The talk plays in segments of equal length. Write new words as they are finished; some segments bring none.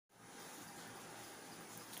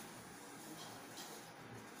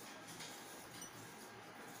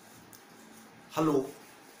Hello,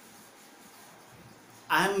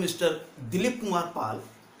 I am Mr. Dilip Kumar Pal,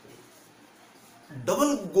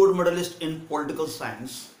 double gold medalist in political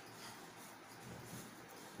science,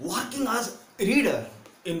 working as reader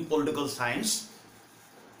in political science.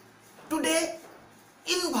 Today,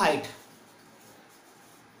 invite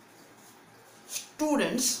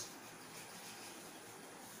students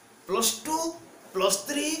 +2,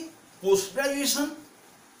 +3, post graduation,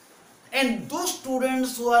 and those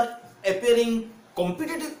students who are appearing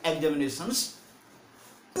competitive examinations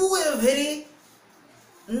to a very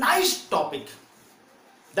nice topic,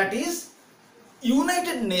 that is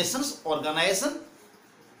United Nations Organization,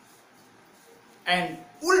 and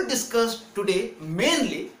we'll discuss today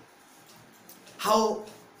mainly how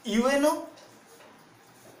UNO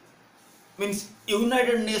means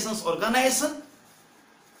United Nations Organization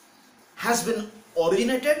has been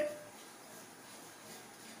originated,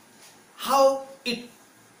 how it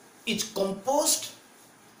is composed,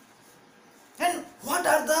 and what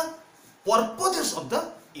are the purposes of the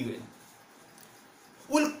UN.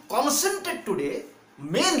 We'll concentrate today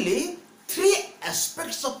mainly three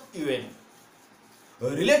aspects of UN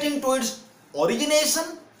relating to its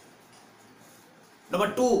origination,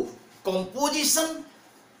 number 2 composition,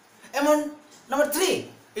 and number 3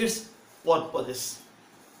 its purposes.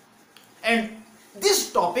 And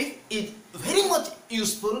this topic is very much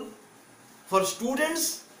useful for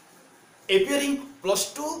students appearing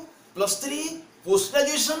 +2, +3, post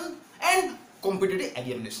graduation and competitive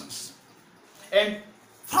examinations. And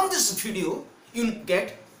from this video you will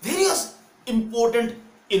get various important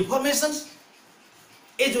informations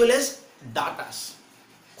as well as data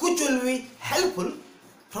which will be helpful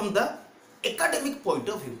from the academic point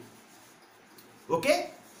of view.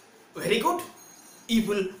 Okay, very good. If you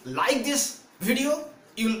will like this video,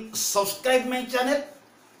 you will subscribe my channel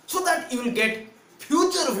so that you will get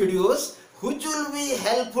future videos which will be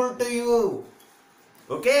helpful to you.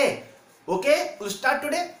 Okay, we'll start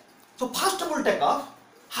today. So first of all, take off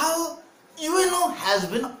how UNO has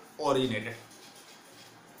been originated.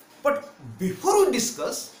 But before we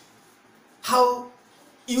discuss how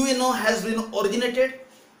UNO has been originated,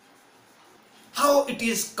 how it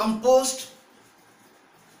is composed,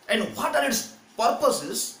 and what are its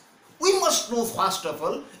purposes, we must know first of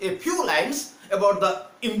all a few lines about the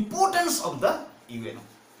importance of the UNO,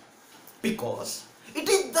 because it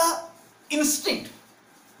is the instinct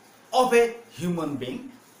of a human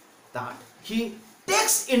being that he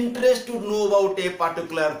takes interest to know about a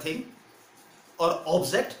particular thing or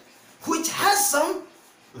object which has some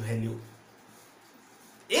value.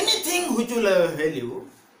 Anything which will have value,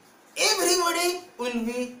 everybody will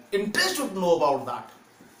be interested to know about that.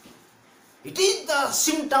 It is the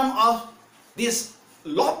symptom of this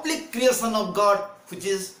lovely creation of God, which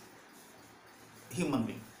is human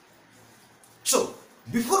being. So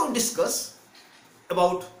before we discuss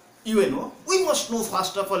about UNO, we must know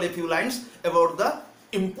first of all a few lines about the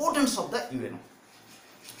importance of the UNO.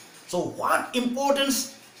 So what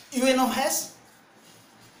importance UNO has?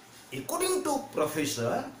 According to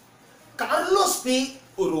Professor Carlos P.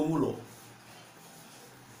 Romulo,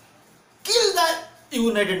 kill the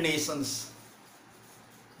United Nations,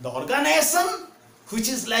 the organization which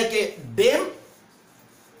is like a dam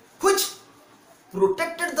which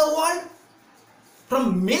protected the world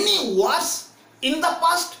from many wars in the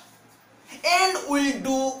past and will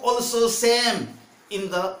do also same in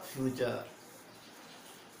the future.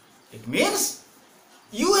 It means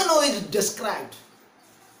UNO is described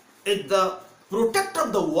as the protector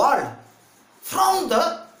of the world from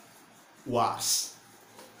the wars.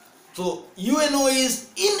 So UNO is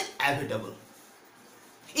inevitable.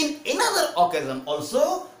 In another occasion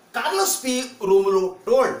also, Carlos P. Romulo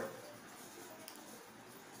told,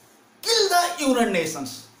 kill the United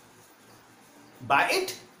Nations. By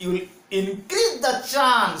it, you will increase the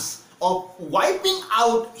chance of wiping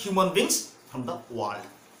out human beings from the world.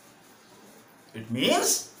 It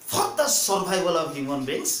means for the survival of human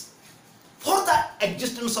beings, for the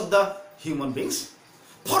existence of the human beings,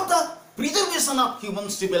 for the preservation of human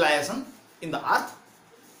civilization in the earth,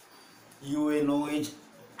 UNO is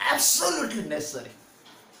absolutely necessary.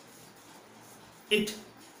 It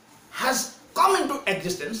has come into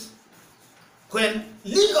existence when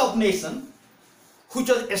League of Nations, which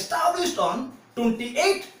was established on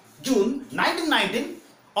 28 June 1919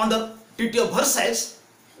 under Treaty of Versailles,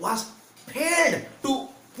 was failed to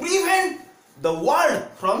prevent the world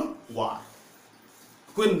from war.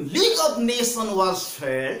 When League of Nations was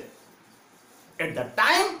failed, at the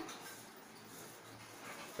time,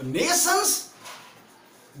 nations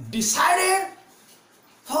decided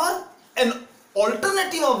for an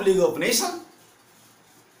alternative of League of Nations.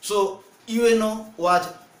 So UNO was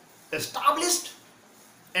established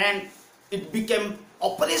and it became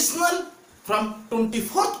operational from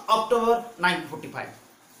 24th October 1945.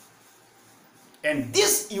 And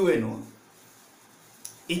this UNO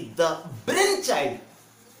is the brainchild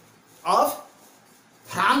of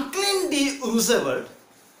Franklin D. Roosevelt,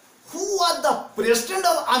 who was the President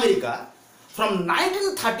of America from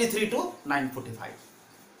 1933 to 1945.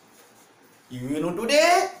 UNO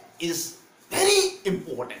today is very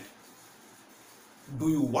important. Do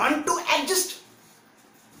you want to exist?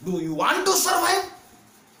 Do you want to survive?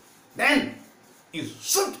 Then you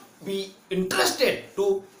should be interested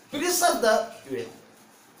to preserve the UNO.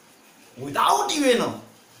 Without UNO,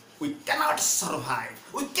 we cannot survive.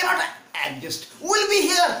 We cannot exist. We will be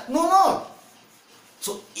here no more.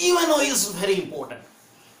 So UNO is very important.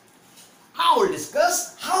 Now we'll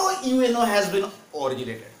discuss how UNO has been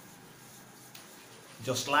originated.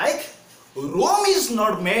 Just like Rome is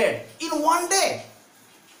not made in one day.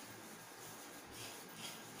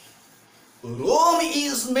 Rome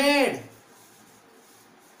is made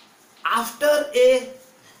after a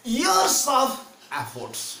years of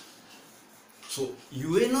efforts. So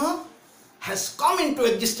UNO has come into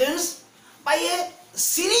existence by a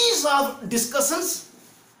series of discussions,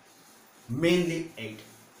 mainly 8.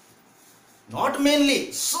 Not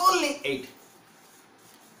mainly, solely 8.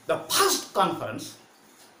 The first conference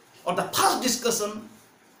or the first discussion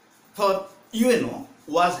for UNO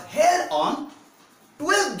was held on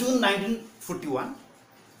 12 June 1941.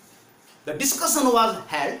 The discussion was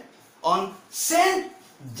held on St.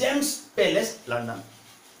 James Palace, London.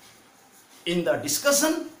 In the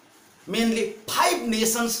discussion, mainly 5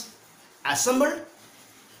 nations assembled: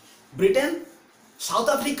 Britain, South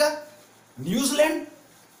Africa, New Zealand,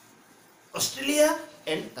 Australia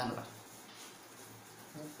and Canada.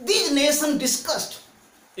 These nations discussed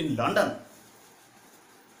in London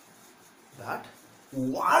that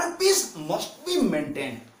world peace must be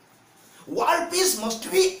maintained, world peace must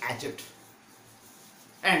be achieved,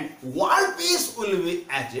 and world peace will be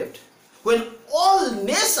achieved when all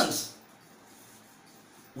nations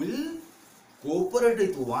will cooperate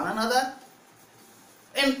with one another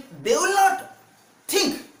and they will not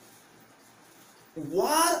think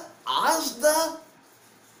war as the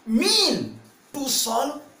mean to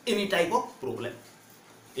solve any type of problem.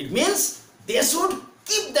 It means they should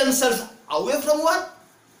keep themselves away from war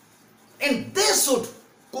and they should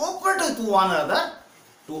cooperate with one another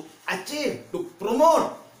to achieve, to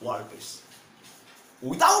promote world peace.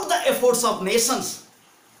 Without the efforts of nations,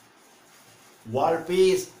 world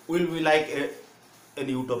peace will be like an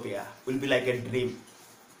utopia, will be like a dream.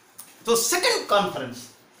 So second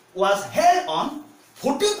conference was held on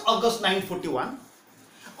 14th August 1941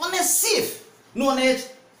 on a ship known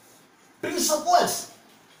as Prince of Wales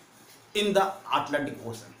in the Atlantic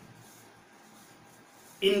Ocean.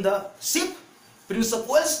 In the ship Prince of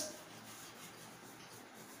Wales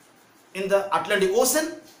in the Atlantic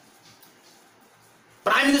Ocean,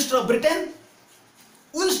 Prime Minister of Britain,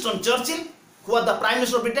 Winston Churchill, who was the Prime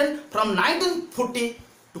Minister of Britain from 1940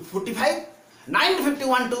 to 45,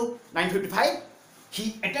 1951 to 1955,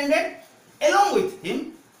 he attended. Along with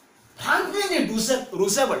him, Franklin D.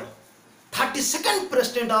 Roosevelt, 32nd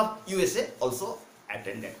President of USA, also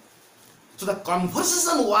attended. So the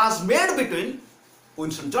conversation was made between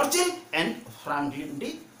Winston Churchill and Franklin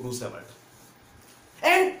D. Roosevelt.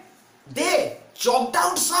 And they chalked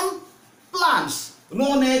out some plans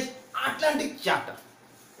known as Atlantic Charter.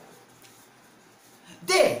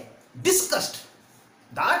 They discussed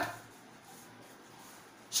that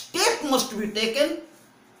step must be taken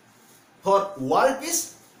for world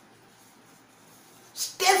peace.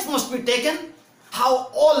 Steps must be taken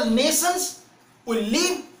how all nations will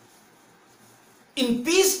live in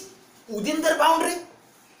peace within their boundary,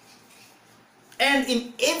 and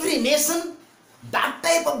in every nation that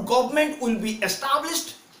type of government will be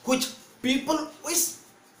established which people wish.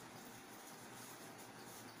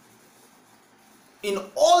 In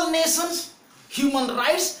all nations, human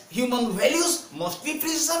rights, human values must be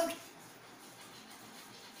preserved.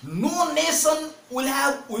 No nation will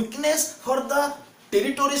have weakness for the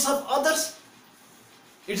territories of others.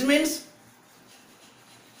 It means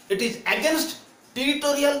it is against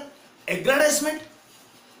territorial aggrandizement.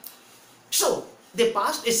 So they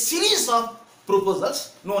passed a series of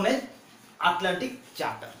proposals known as Atlantic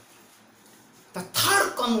Charter. The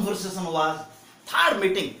third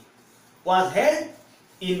meeting was held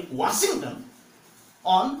in Washington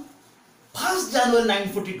on 1st January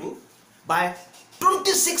 1942 by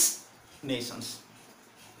 26 nations.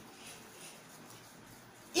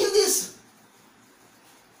 In this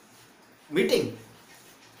meeting,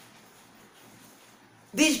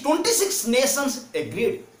 these 26 nations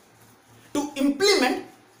agreed to implement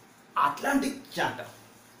Atlantic Charter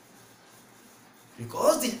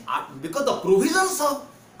because the provisions of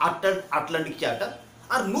Atlantic Charter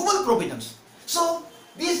are noble provisions. So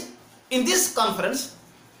in this conference,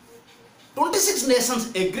 26 nations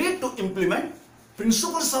agreed to implement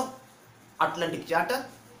principles of Atlantic Charter,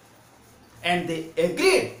 and they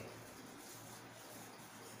agreed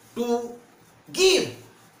to give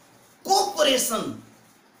cooperation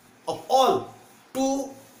of all to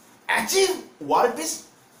achieve world peace,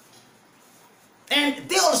 and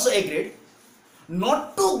they also agreed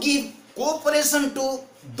not to give cooperation to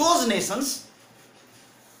those nations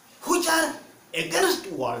which are against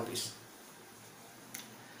world peace.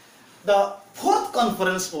 The fourth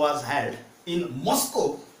conference was held in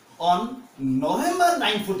Moscow on November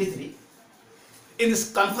 1943. In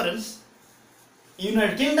this conference,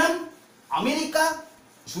 United Kingdom, America,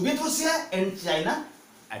 Soviet Russia and China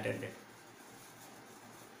attended.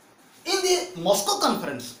 In the Moscow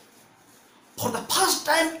conference, for the first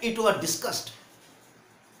time it was discussed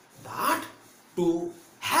that to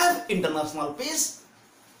have international peace,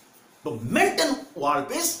 to maintain world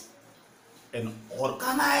peace, an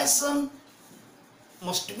organization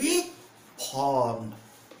must be formed.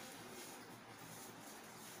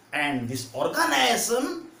 And this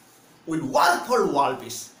organization will work for world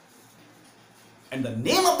peace. And the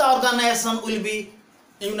name of the organization will be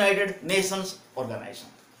United Nations Organization.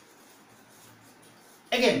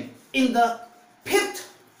 Again, in the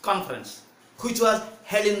fifth conference, which was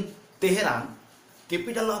held in Tehran,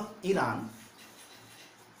 capital of Iran,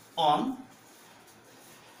 on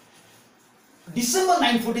December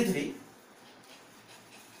 1943,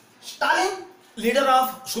 Stalin, leader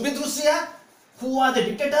of Soviet Russia, who was a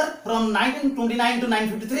dictator from 1929 to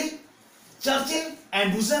 1953, Churchill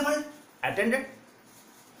and Roosevelt attended.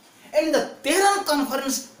 And in the Tehran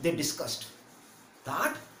conference, they discussed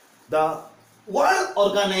that the world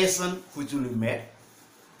organization which will be made,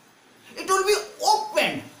 it will be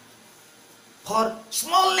opened for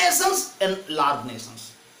small nations and large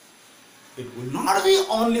nations. It will not be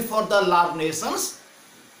only for the large nations.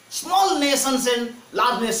 Small nations and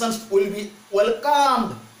large nations will be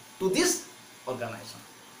welcomed to this organization.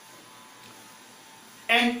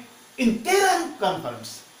 And in Tehran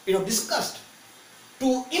conference, it was discussed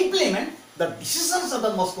to implement the decisions of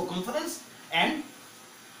the Moscow conference and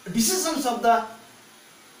decisions of the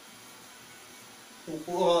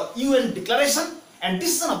UN declaration and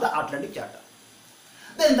decision of the Atlantic Charter.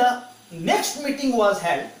 Then the next meeting was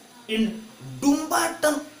held in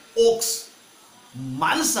Dumbarton Oaks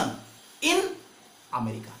Mansion in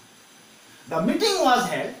America. The meeting was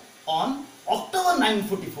held on October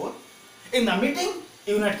 1944. In the meeting,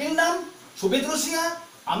 United Kingdom, Soviet Russia,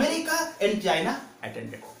 America and China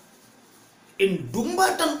attended. In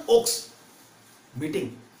Dumbarton Oaks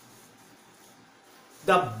meeting,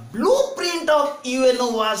 the blueprint of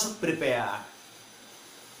UNO was prepared.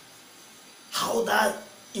 How the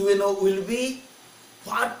UNO will be,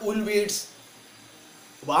 what will be its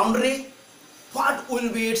boundary, what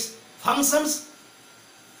will be its functions,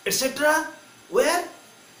 etc. were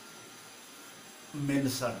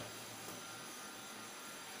mentioned.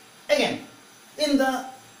 Again, in the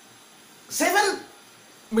seventh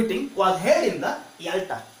meeting was held in the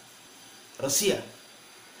Yalta, Russia.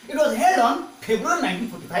 It was held on February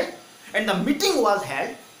 1945 and the meeting was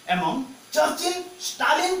held among Churchill,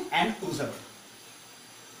 Stalin and Roosevelt.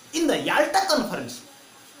 In the Yalta conference,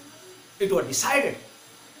 it was decided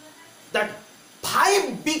that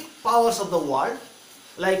 5 big powers of the world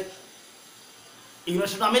like United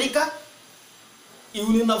States of America,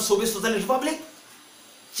 Union of Soviet Socialist Republic,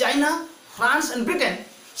 China, France and Britain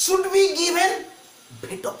should be given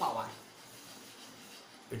veto power.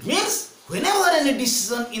 It means whenever any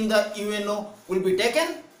decision in the UNO will be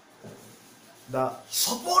taken, the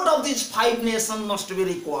support of these 5 nations must be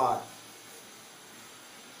required.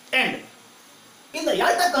 And in the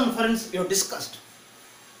Yalta conference, we have discussed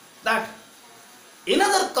that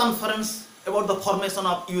another conference about the formation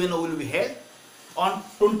of UNO will be held on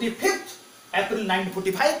 25th April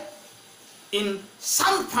 1945 in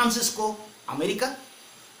San Francisco, America.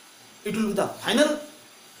 It will be the final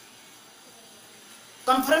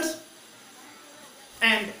conference,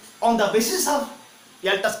 and on the basis of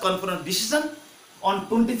Yalta's conference decision on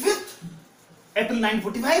 25th April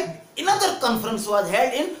 1945, another conference was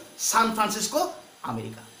held in San Francisco,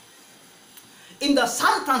 America. In the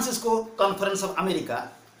San Francisco Conference of America,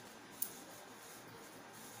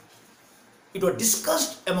 it was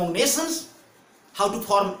discussed among nations how to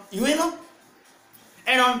form UNO,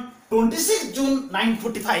 and on 26 June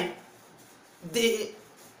 1945, they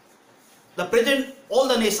the present all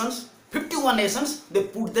the nations, 51 nations, they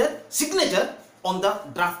put their signature on the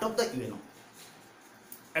draft of the UNO.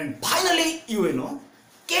 And finally UNO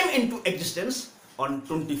came into existence on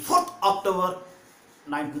 24th October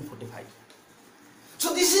 1945.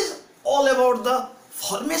 So this is all about the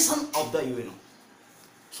formation of the UNO.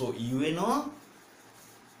 So UNO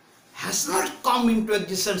has not come into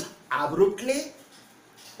existence abruptly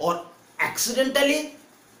or accidentally.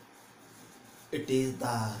 It is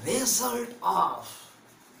the result of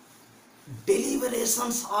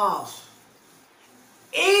deliberations of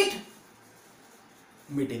 8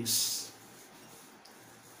 meetings.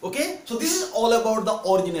 Okay, so this is all about the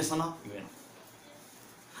origination of UNO.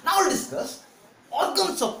 Now we'll discuss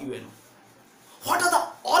organs of UNO. What are the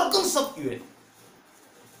organs of UNO?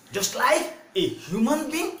 Just like a human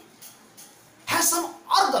being has some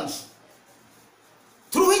organs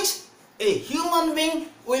through which a human being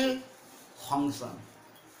will function.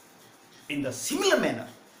 In the similar manner,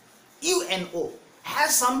 UNO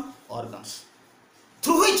has some organs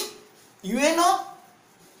through which UNO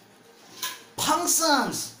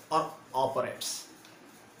functions or operates.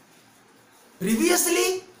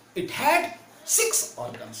 Previously, it had 6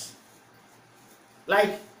 organs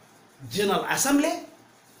like General Assembly,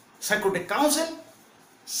 Security Council,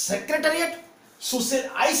 Secretariat, Social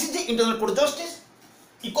ICJ, Internal Court of Justice,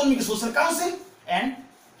 Economic and Social Council, and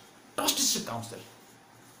Trusteeship Council.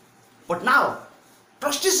 But now,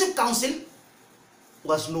 Trusteeship Council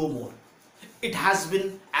was no more. It has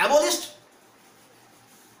been abolished,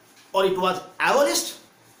 or it was abolished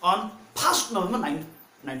on 1st November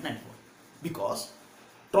 1994, because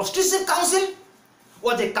Trusteeship Council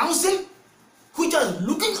was a council which was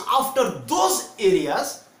looking after those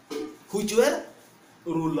areas which were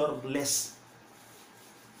rulerless.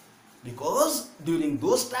 Because during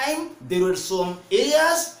those time there were some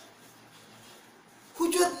areas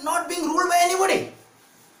which were not being ruled by anybody.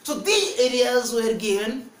 So these areas were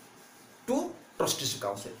given to Trusteeship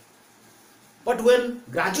Council. But when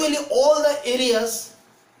gradually all the areas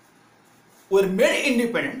were made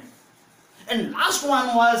independent, and last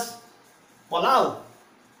one was Palau,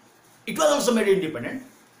 it was also made independent,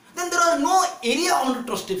 then there was no area under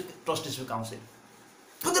Trusteeship Council.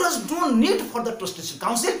 So there was no need for the Trusteeship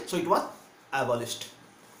Council, so it was abolished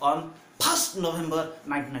on 1st November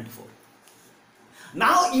 1994.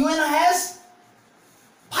 Now UNO has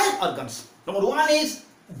 5 organs. Number 1 is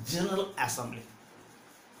General Assembly.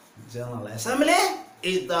 General Assembly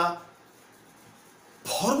is the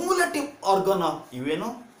formulative organ of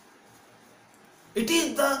UNO. It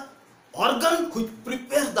is the organ which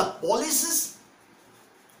prepares the policies,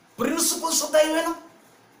 principles of the UNO.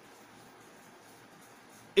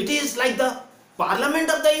 It is like the parliament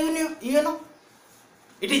of the UNO.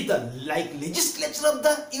 It is the like legislature of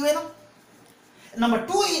the UNO. Number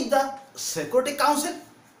 2 is the Security Council.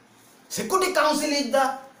 Security Council is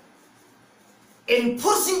the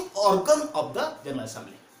enforcing organ of the General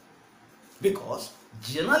Assembly, because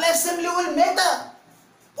General Assembly will make the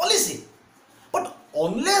policy, but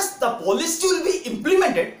unless the policy will be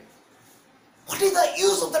implemented, what is the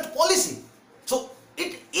use of that policy? So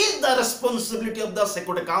it is the responsibility of the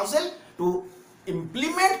Security Council to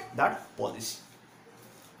implement that policy.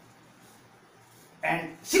 And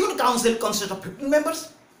Security Council consists of 15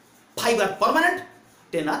 members, 5 are permanent,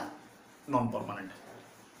 10 are non-permanent.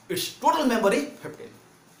 Its total member is 15.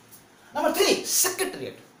 Number 3,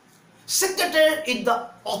 Secretariat. Secretariat is the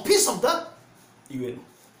office of the UNO.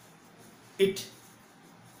 It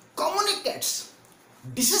communicates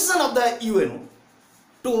decision of the UNO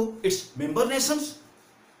to its member nations.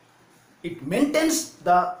 It maintains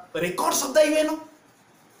the records of the UNO,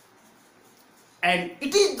 and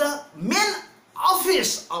it is the main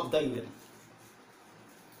office of the UNO.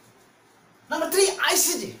 Number 3,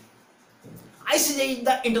 ICJ. ICJ is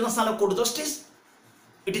the International Court of Justice.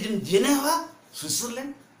 It is in Geneva,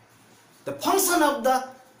 Switzerland. The function of the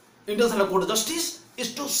International Court of Justice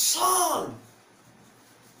is to solve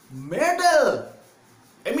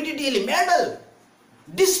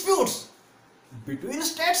disputes between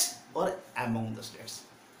states or among the states.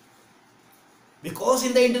 Because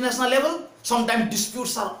in the international level, sometimes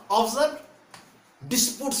disputes are observed,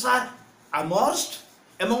 disputes are emerged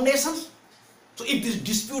among nations. So if these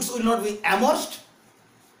disputes will not be emerged,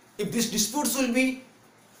 if these disputes will be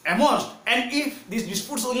emerged, and if these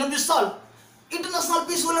disputes will not be solved, international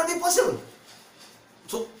peace will not be possible.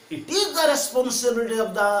 So it is the responsibility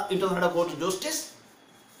of the International Court of Justice,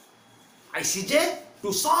 ICJ,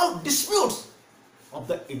 to solve disputes of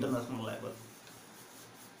the international level.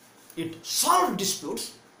 It solves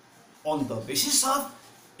disputes on the basis of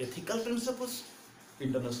ethical principles,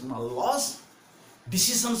 international laws,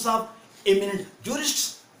 decisions of eminent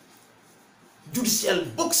jurists, judicial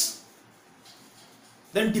books,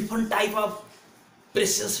 then different type of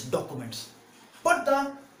precious documents. But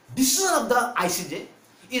the decision of the ICJ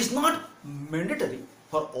is not mandatory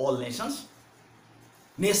for all nations.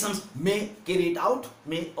 Nations may carry it out,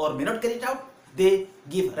 may or may not carry it out. They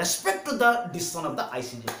give respect to the decision of the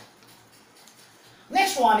ICJ.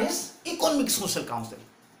 Next one is Economic Social Council.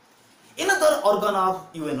 Another organ of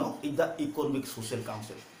UNO is the Economic Social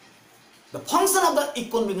Council. The function of the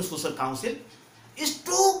Economic Social Council is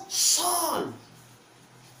to solve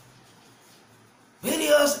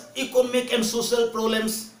various economic and social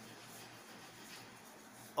problems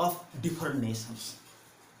of different nations.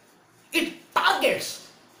 It targets,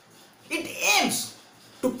 it aims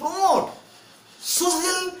to promote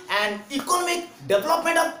social and economic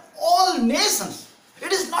development of all nations.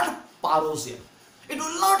 It is not parochial. It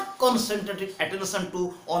will not concentrate attention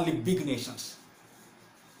to only big nations.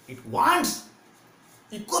 It wants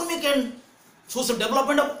economic and social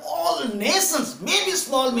development of all nations, maybe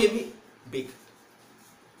small, maybe big.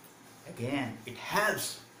 Again, it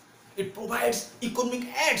helps. It provides economic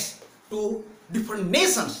aids to different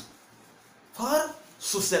nations for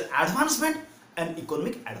social advancement and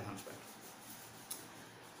economic advancement.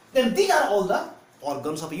 Then these are all the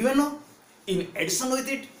organs of UNO. In addition with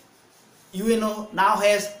it, UNO now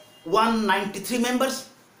has 193 members.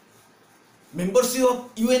 Membership of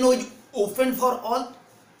UNO is open for all,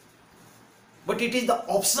 but it is the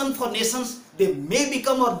option for nations. They may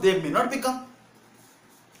become or they may not become.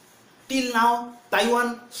 Till now,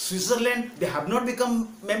 Taiwan, Switzerland, they have not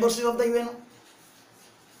become membership of the UNO.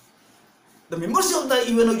 The membership of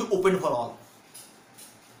the UNO is open for all.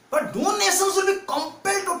 But no nations will be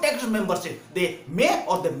compelled to take membership. They may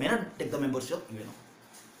or they may not take the membership of UNO.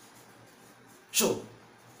 So,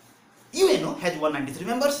 UNO has 193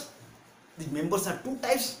 members. The members are two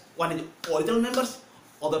types. One is original members,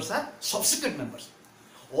 others are subsequent members.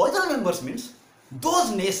 Original members means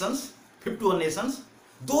those nations, 51 nations,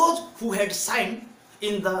 those who had signed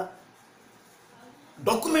in the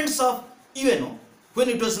documents of UNO when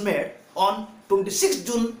it was made on 26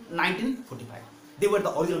 June 1945. They were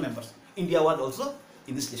the original members. India was also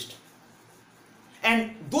in this list.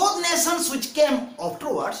 And those nations which came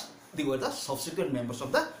afterwards, they were the subsequent members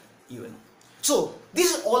of the UNO. So,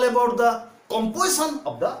 this is all about the composition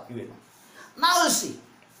of the UNO. Now you see,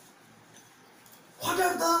 what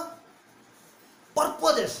are the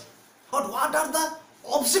purposes or what are the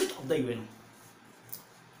objects of the UNO?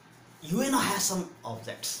 UNO has some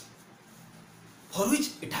objects for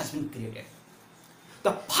which it has been created.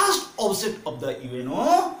 The first object of the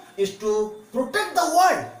UNO is to protect the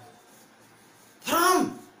world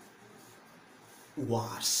from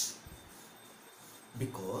wars,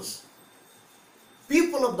 because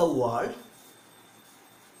people of the world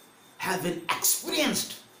have been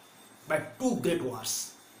experienced by two great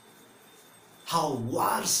wars. How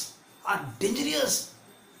wars are dangerous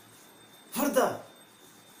for the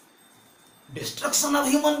destruction of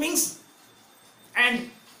human beings and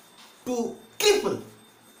to cripple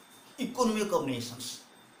economic of nations.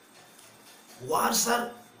 Wars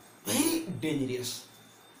are very dangerous.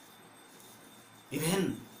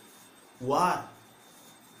 Even wars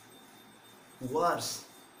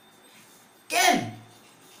can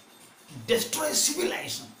destroy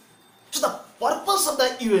civilization. So the purpose of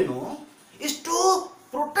the UNO is to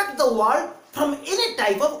protect the world from any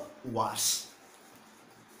type of wars.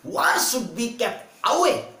 Wars should be kept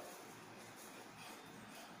away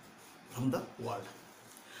from the world.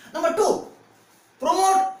 Number two,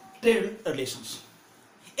 promote trade relations.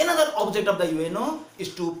 Another object of the UNO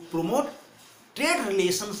is to promote trade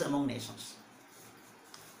relations among nations.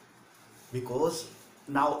 Because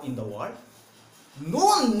now in the world,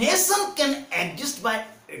 no nation can exist by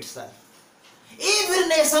itself. Every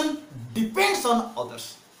nation depends on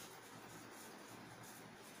others.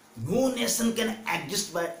 No nation can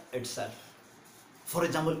exist by itself. For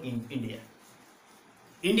example, in India.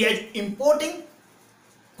 India is importing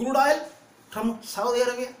crude oil from Saudi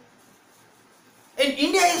Arabia. And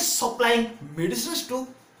India is supplying medicines to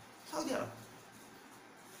Saudi Arabia.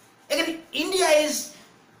 Again, India is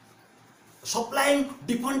supplying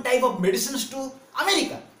different type of medicines to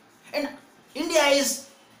America. And India is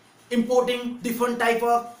importing different type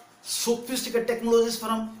of sophisticated technologies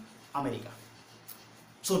from America.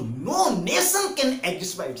 So no nation can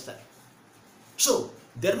exist by itself. So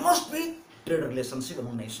there must be trade relationship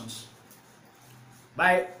among nations.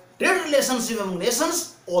 By trade relationship among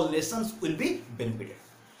nations, all nations will be benefited.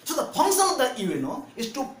 So the function of the UNO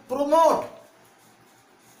is to promote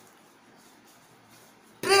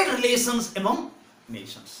trade relations among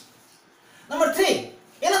nations. Number three,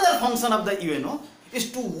 Another function of the UNO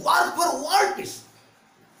is to work for world peace.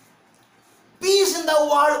 Peace in the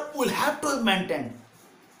world will have to be maintained.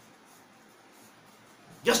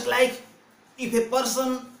 Just like if a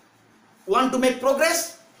person wants to make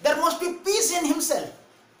progress, there must be peace in himself.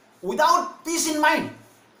 Without peace in mind,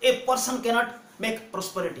 a person cannot make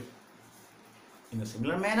prosperity. In a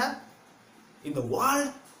similar manner, in the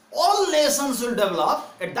world, all nations will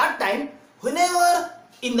develop. At that time, whenever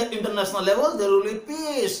in the international level there will be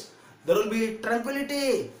peace, there will be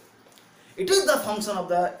tranquility. It is the function of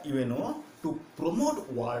the UNO to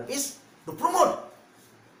promote world peace, to promote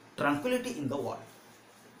tranquility in the world.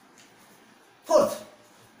 Fourth,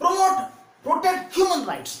 protect human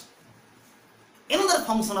rights. Another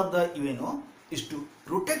function of the UNO is to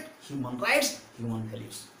protect human rights, human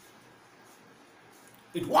values.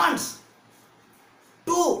 It wants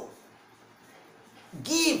to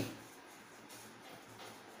give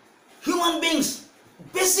human beings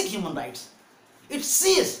basic human rights. It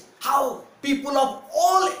sees how people of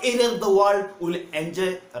all areas of the world will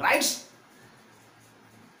enjoy rights.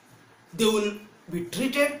 They will be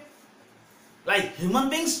treated like human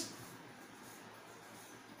beings,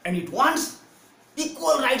 and it wants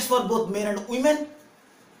equal rights for both men and women,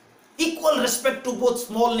 equal respect to both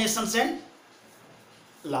small nations and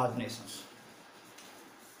large nations.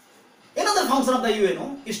 Another function of the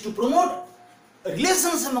UNO is to promote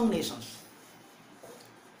relations among nations.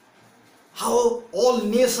 How all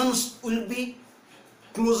nations will be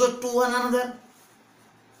closer to one another,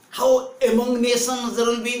 how among nations there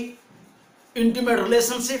will be intimate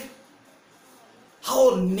relationship,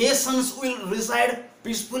 how nations will reside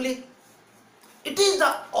peacefully. It is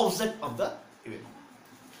the object of the UNO.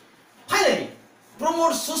 Finally,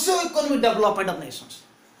 promote socio-economic development of nations.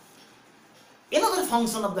 Another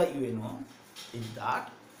function of the UNO is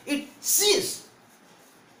that it sees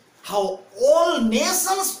how all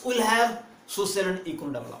nations will have social and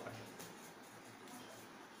economic development.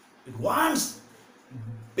 It wants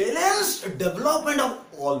balanced development of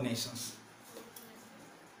all nations.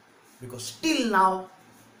 Because still now,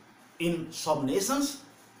 in some nations,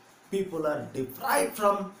 people are deprived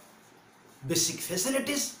from basic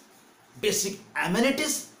facilities, basic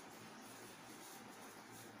amenities.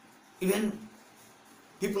 Even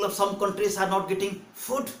people of some countries are not getting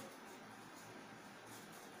food,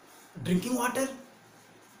 drinking water,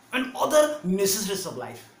 and other necessities of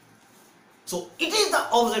life. So it is the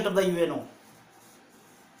object of the UNO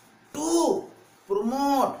to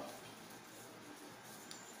promote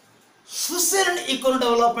social and economic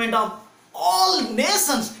development of all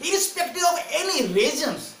nations, irrespective of any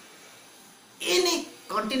regions, any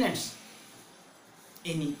continents,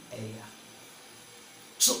 any area.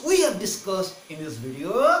 So we have discussed in this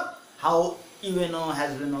video how UNO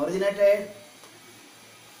has been originated,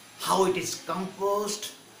 how it is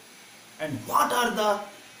composed, and what are the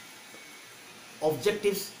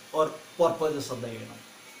objectives or purposes of the UNO.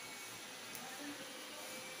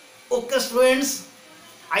 Okay students,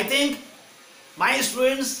 I think my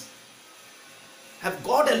students have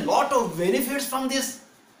got a lot of benefits from these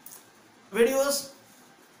videos.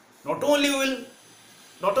 Not only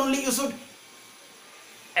you should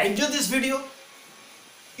enjoy this video,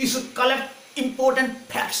 you should collect important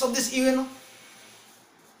facts of this UNO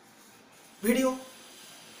video.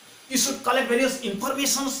 You should collect various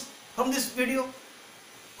informations from this video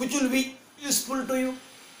which will be useful to you,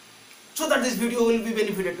 so that this video will be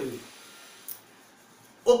benefited to you.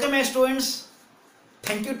 Okay my students,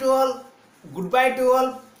 thank you to all, goodbye to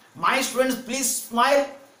all. My students, please smile.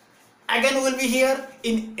 Again we will be here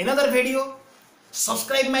in another video.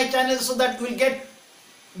 Subscribe my channel so that you will get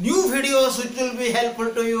new videos which will be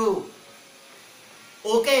helpful to you.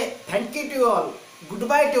 Okay, thank you to all,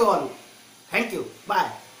 goodbye to all. Thank you,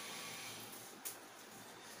 bye.